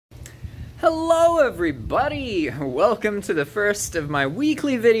Hello everybody! Welcome to the first of my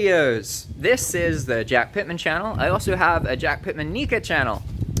weekly videos. This is the Jack Pittman channel. I also have a Jack Pittman Nika channel.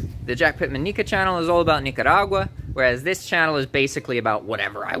 The Jack Pittman Nika channel is all about Nicaragua, whereas this channel is basically about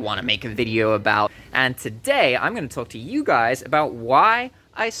whatever I want to make a video about. And today I'm going to talk to you guys about why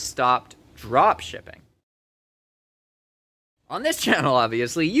I stopped dropshipping. On this channel,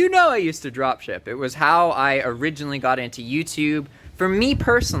 obviously, you know I used to dropship. It was how I originally got into YouTube. For me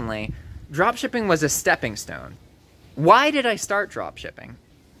personally, dropshipping was a stepping stone. Why did I start dropshipping?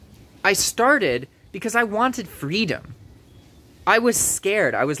 I started because I wanted freedom. I was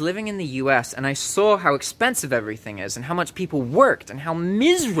scared. I was living in the US and I saw how expensive everything is and how much people worked and how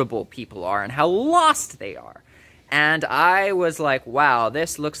miserable people are and how lost they are. And I was like, wow,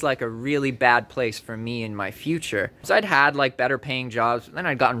 this looks like a really bad place for me in my future. So I'd had like better paying jobs, but then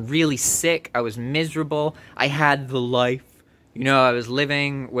I'd gotten really sick. I was miserable. I had the life. You know, I was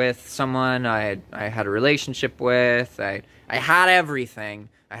living with someone I had a relationship with. I had everything.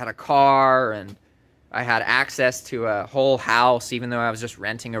 I had a car and I had access to a whole house, even though I was just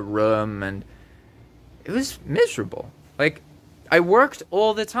renting a room, and it was miserable. Like, I worked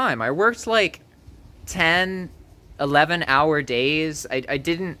all the time. I worked like 10, 11-hour days. I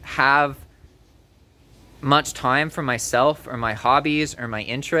didn't have much time for myself or my hobbies or my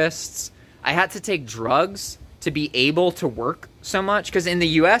interests. I had to take drugs to be able to work so much, because in the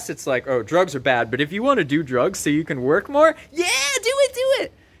US it's like, oh, drugs are bad, but if you want to do drugs so you can work more, yeah, do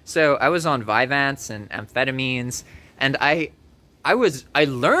it. So I was on Vyvanse and amphetamines, and I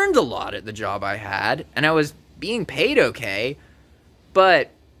learned a lot at the job I had, and I was being paid okay, but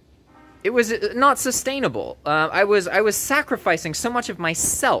it was not sustainable. I was sacrificing so much of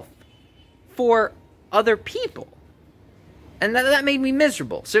myself for other people. And that made me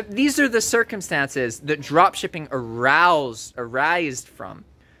miserable. So these are the circumstances that dropshipping arised from.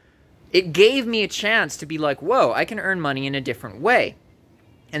 It gave me a chance to be like, whoa, I can earn money in a different way.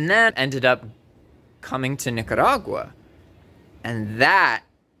 And then ended up coming to Nicaragua. And that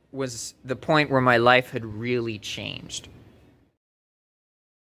was the point where my life had really changed.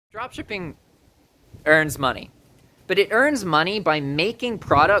 Dropshipping earns money. But it earns money by making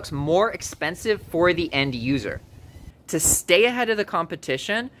products more expensive for the end user. To stay ahead of the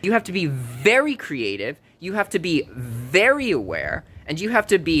competition, you have to be very creative, you have to be very aware, and you have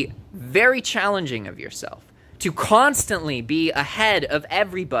to be very challenging of yourself. To constantly be ahead of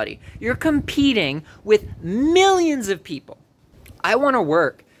everybody. You're competing with millions of people. I want to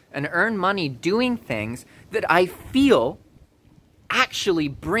work and earn money doing things that I feel actually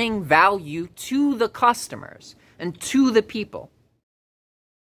bring value to the customers and to the people.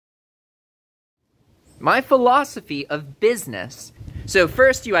 My philosophy of business. So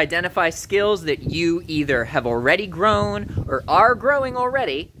first you identify skills that you either have already grown or are growing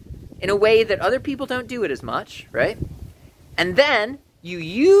already in a way that other people don't do it as much, right? And then you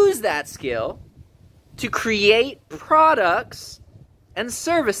use that skill to create products and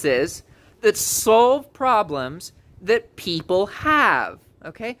services that solve problems that people have,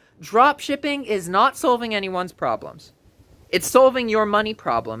 okay? Dropshipping is not solving anyone's problems. It's solving your money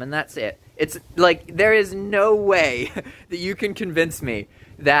problem, and that's it. It's like, there is no way that you can convince me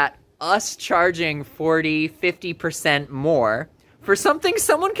that us charging 40, 50% more for something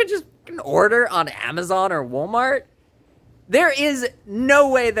someone could just order on Amazon or Walmart, there is no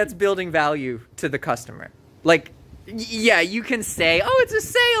way that's building value to the customer. Like, yeah, you can say, oh, it's a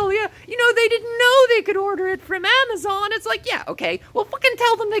sale, yeah. You know, they didn't know they could order it from Amazon. It's like, yeah, okay, well, fucking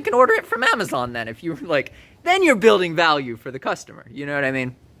tell them they can order it from Amazon then. If you're like, then you're building value for the customer. You know what I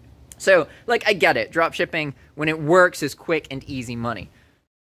mean? So, like, I get it. Dropshipping, when it works, is quick and easy money.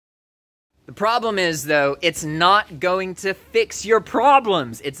 The problem is, though, it's not going to fix your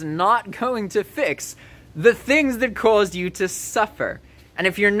problems. It's not going to fix the things that caused you to suffer. And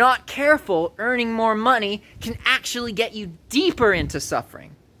if you're not careful, earning more money can actually get you deeper into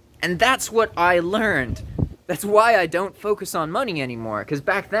suffering. And that's what I learned. That's why I don't focus on money anymore. Because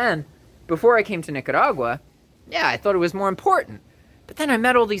back then, before I came to Nicaragua, yeah, I thought it was more important. But then I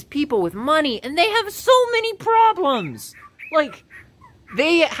met all these people with money, and they have so many problems. Like,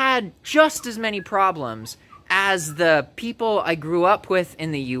 they had just as many problems as the people I grew up with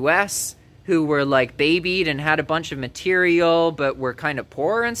in the US who were, like, babied and had a bunch of material, but were kind of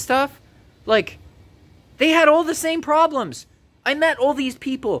poor and stuff. Like, they had all the same problems. I met all these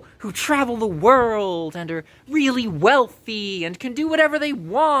people who travel the world and are really wealthy and can do whatever they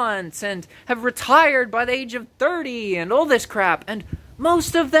want and have retired by the age of 30 and all this crap, and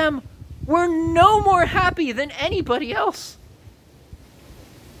most of them were no more happy than anybody else.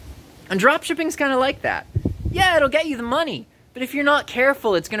 And dropshipping's kind of like that. Yeah, it'll get you the money, But if you're not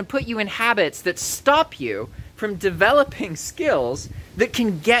careful, it's going to put you in habits that stop you from developing skills that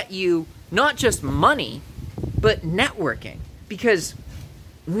can get you not just money, but networking. Because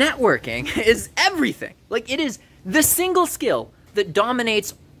networking is everything. Like, it is the single skill that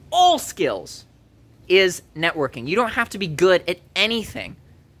dominates all skills is networking. You don't have to be good at anything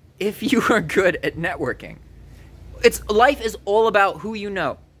if you are good at networking. Life is all about who you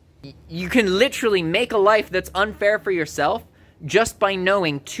know. You can literally make a life that's unfair for yourself just by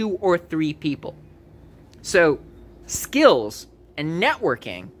knowing 2 or 3 people. So, skills and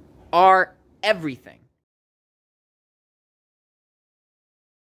networking are everything.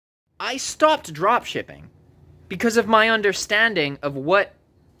 I stopped dropshipping because of my understanding of what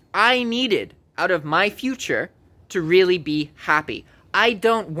I needed out of my future to really be happy. I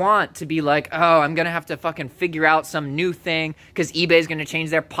don't want to be like, oh, I'm going to have to fucking figure out some new thing because eBay's going to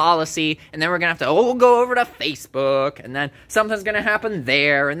change their policy, and then we're going to have to go over to Facebook, and then something's going to happen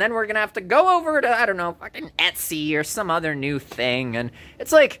there, and then we're going to have to go over to, I don't know, fucking Etsy or some other new thing. And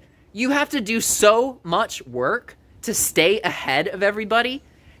it's like, you have to do so much work to stay ahead of everybody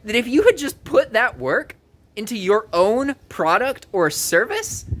that if you had just put that work into your own product or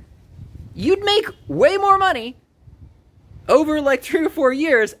service, you'd make way more money over like 3 or 4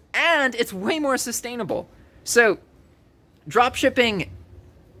 years, and it's way more sustainable. So, dropshipping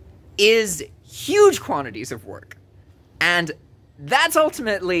is huge quantities of work, and that's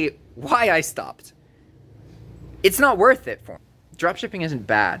ultimately why I stopped. It's not worth it for me. Dropshipping isn't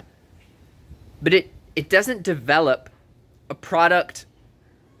bad, but it doesn't develop a product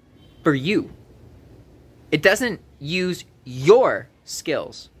for you. It doesn't use your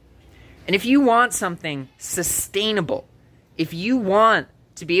skills. And if you want something sustainable, if you want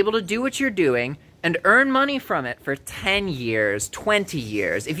to be able to do what you're doing and earn money from it for 10 years, 20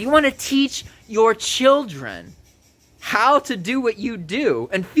 years, if you want to teach your children how to do what you do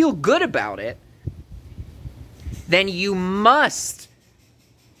and feel good about it, then you must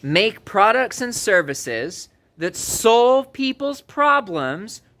make products and services that solve people's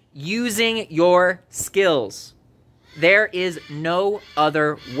problems using your skills. There is no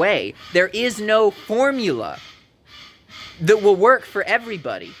other way. There is no formula that will work for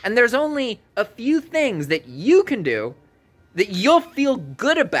everybody. And there's only a few things that you can do that you'll feel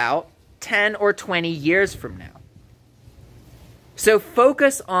good about 10 or 20 years from now. So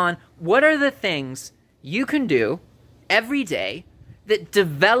focus on what are the things you can do every day that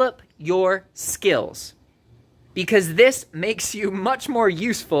develop your skills, because this makes you much more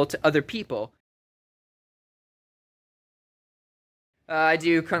useful to other people. I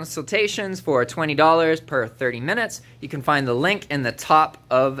do consultations for $20 per 30 minutes. You can find the link in the top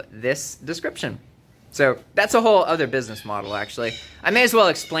of this description. So that's a whole other business model, actually. I may as well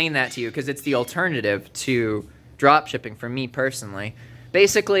explain that to you because it's the alternative to dropshipping for me personally.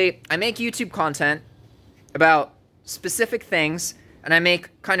 Basically, I make YouTube content about specific things, and I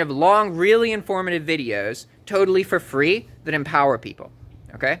make kind of long, really informative videos totally for free that empower people,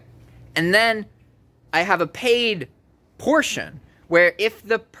 okay? And then I have a paid portion where if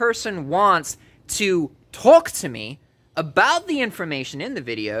the person wants to talk to me about the information in the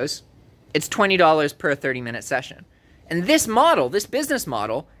videos, it's $20 per 30-minute session. And this model, this business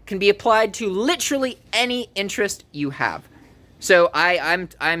model, can be applied to literally any interest you have. So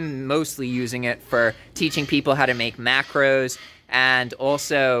I'm mostly using it for teaching people how to make macros and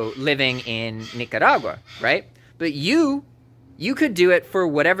also living in Nicaragua, right? But you could do it for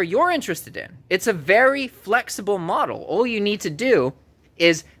whatever you're interested in. It's a very flexible model. All you need to do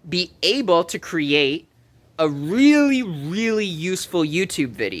is be able to create a really, really useful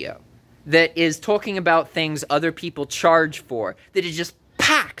YouTube video that is talking about things other people charge for, that is just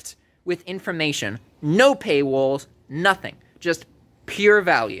packed with information, no paywalls, nothing, just pure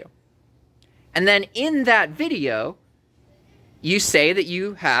value. And then in that video, you say that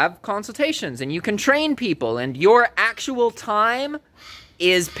you have consultations and you can train people and your actual time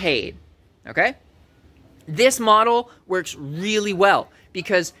is paid, okay? This model works really well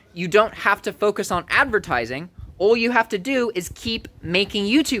because you don't have to focus on advertising. All you have to do is keep making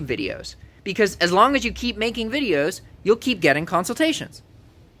YouTube videos, because as long as you keep making videos, you'll keep getting consultations.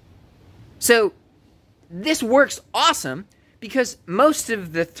 So this works awesome because most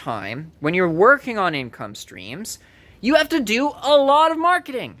of the time when you're working on income streams, you have to do a lot of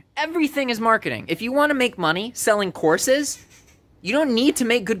marketing. Everything is marketing. If you want to make money selling courses, you don't need to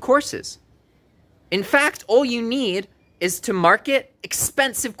make good courses. In fact, all you need is to market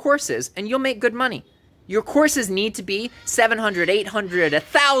expensive courses and you'll make good money. Your courses need to be $700, $800,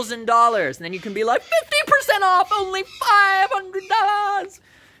 $1,000, and then you can be like 50% off, only $500,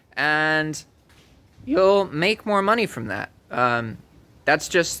 and you'll make more money from that. That's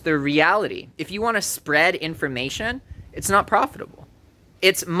just the reality. If you want to spread information, it's not profitable.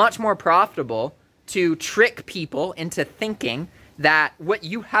 It's much more profitable to trick people into thinking that what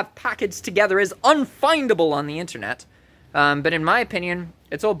you have packaged together is unfindable on the internet. But in my opinion,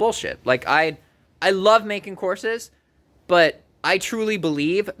 it's all bullshit. Like, I love making courses, but I truly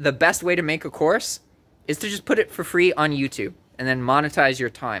believe the best way to make a course is to just put it for free on YouTube and then monetize your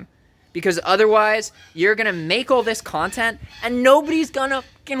time. Because otherwise, you're gonna make all this content and nobody's gonna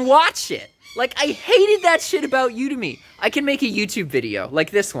fucking watch it. Like, I hated that shit about Udemy. I can make a YouTube video,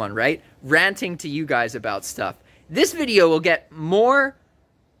 like this one, right? Ranting to you guys about stuff. This video will get more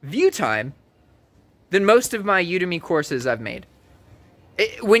view time than most of my Udemy courses I've made.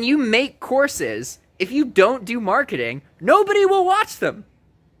 When you make courses, if you don't do marketing, nobody will watch them.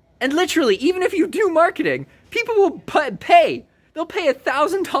 And literally, even if you do marketing, people will pay. They'll pay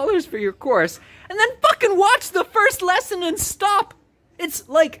 $1,000 for your course and then fucking watch the first lesson and stop. It's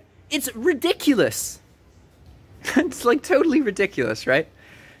like, it's ridiculous. It's like totally ridiculous, right?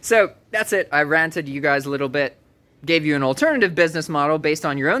 So that's it. I ranted to you guys a little bit. Gave you an alternative business model based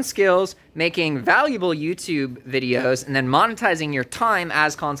on your own skills, making valuable YouTube videos, and then monetizing your time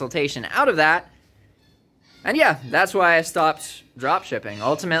as consultation out of that. And yeah, that's why I stopped dropshipping.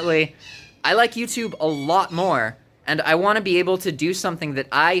 Ultimately, I like YouTube a lot more, and I want to be able to do something that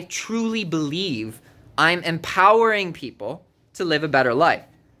I truly believe I'm empowering people to live a better life.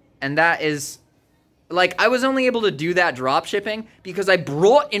 And that is, like, I was only able to do that dropshipping because I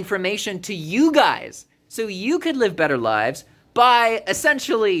brought information to you guys so you could live better lives by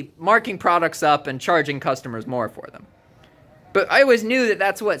essentially marking products up and charging customers more for them. But I always knew that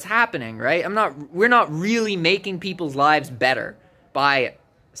that's what's happening, right? We're not really making people's lives better by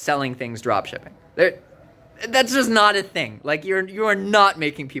selling things dropshipping. That's just not a thing. Like, you are not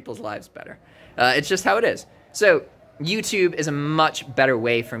making people's lives better. It's just how it is. So YouTube is a much better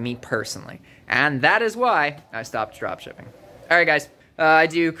way for me personally. And that is why I stopped dropshipping. All right, guys. I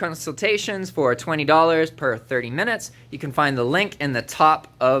do consultations for $20 per 30 minutes. You can find the link in the top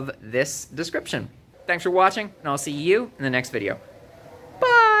of this description. Thanks for watching, and I'll see you in the next video.